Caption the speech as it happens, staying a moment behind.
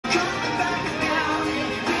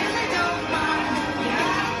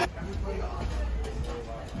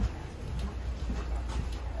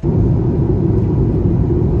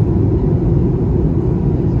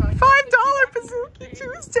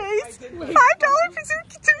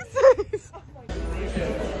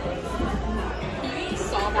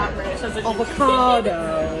avocado.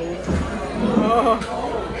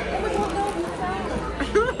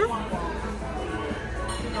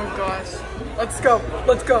 Oh gosh. Let's go.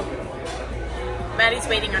 Let's go. Maddie's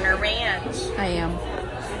waiting on her ranch. I am.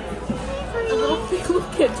 The little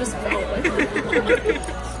kid just fell.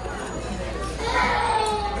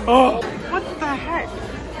 Oh, what the heck?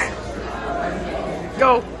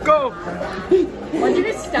 Go, go. Why'd you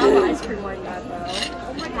just stop ice cream like that though?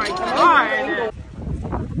 Oh my god.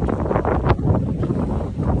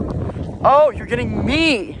 Oh, you're getting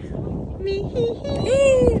me. Me.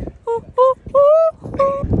 Look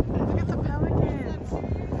at the pelicans.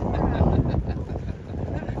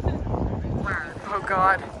 Oh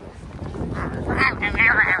god.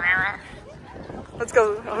 Let's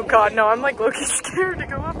go. Oh god, no, I'm like low-key scared to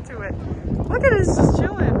go up to it. Look at it, it's just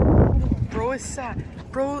chilling. Bro is sad.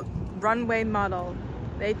 Bro, runway model.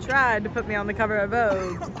 They tried to put me on the cover of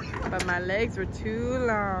Vogue, but my legs were too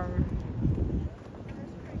long.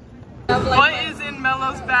 What is in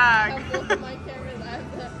Mello's bag? Both of my cameras. I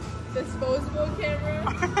have the disposable camera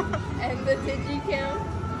and the digicam.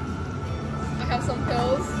 I have some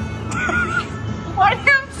pills. Why do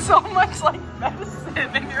you have so much like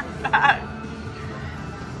medicine in your bag?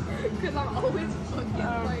 Because I'm always fucking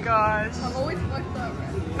Oh gosh. I'm always fucked up.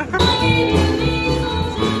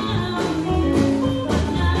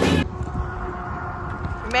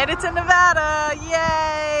 We made it to Nevada,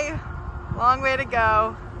 yay! Long way to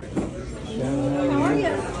go. How are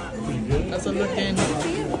you? How's it looking?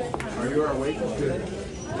 Are you our wait? Good.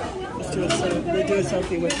 Let's do a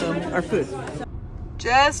selfie with our food.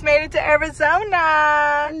 Just made it to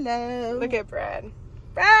Arizona. Hello. Look at Brad.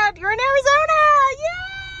 Brad, you're in Arizona! Yay!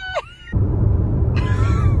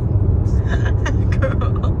 Girl.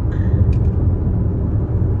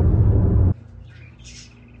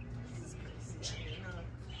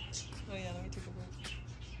 Oh yeah, let me take a look.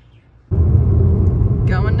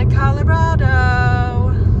 Going to Colorado.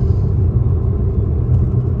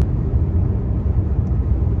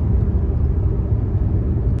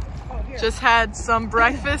 Just had some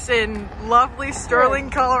breakfast in lovely Sterling,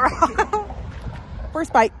 Colorado.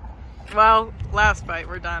 First bite. Well, last bite,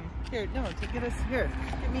 we're done. Here, no, get us here.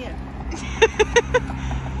 Get me in.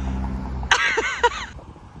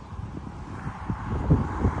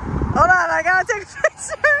 Hold on, I gotta take a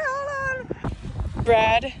picture. Hold on.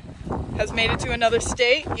 Brad has made it to another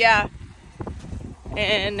state. Yeah.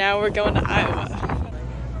 And now we're going to Iowa.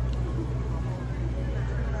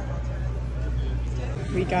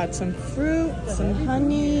 We got some fruit, some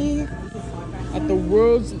honey at the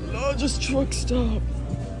world's largest truck stop.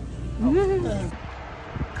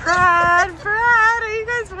 Brad, are you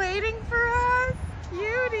guys waiting for us?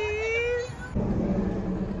 Cuties.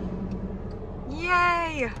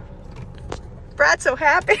 Yay. Brad's so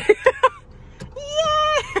happy.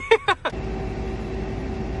 Yay.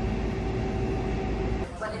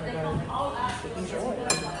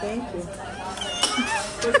 Thank you.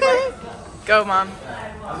 Go, Mom.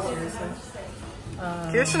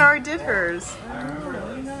 Kirsten already did hers.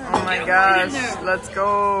 Oh my gosh, let's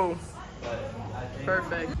go.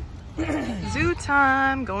 Perfect. Zoo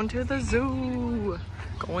time, going to the zoo.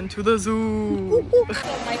 Going to the zoo. Look at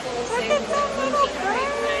the lights,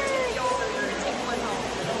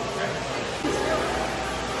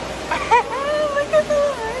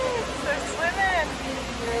 they're swimming.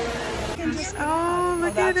 Oh,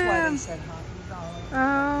 look at him.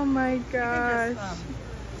 Oh my gosh.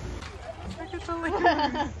 Look at the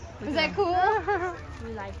lagoon. Is that cool?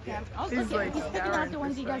 We like them. He's like He's picking out the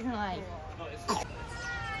ones he doesn't like.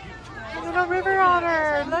 Little river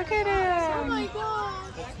otter. Look at him. Oh my god.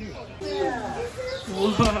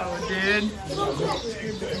 Whoa, dude.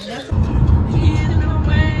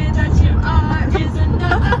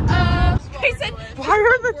 Why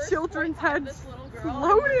are the children's heads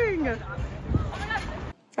floating?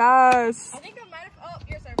 Guys. I think I might have. Oh,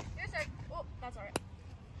 here, sir. Here, sir. Oh, that's alright.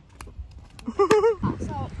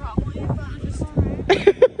 So, probably, but it's alright.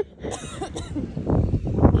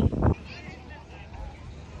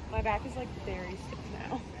 My back is like very stiff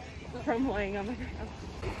now from laying on the ground.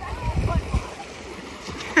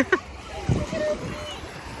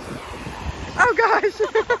 Oh gosh!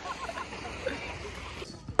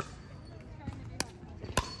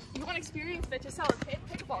 You want to experience that just sell a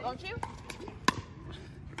pickleball, don't you?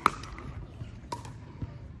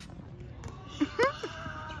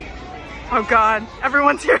 Oh god,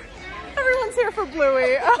 everyone's here. Everyone's here for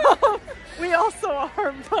Bluey. Oh, we also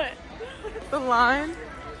are, but the line.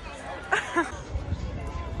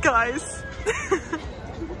 Guys.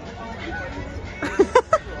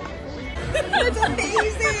 It's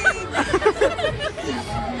amazing!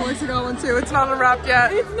 $40 one too. It's not unwrapped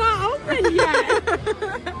yet. It's not open yet.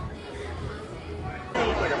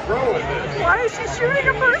 Why is she shooting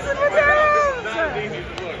a person with arrows?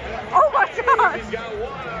 Oh my god! He's got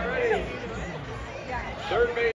one already. Third base.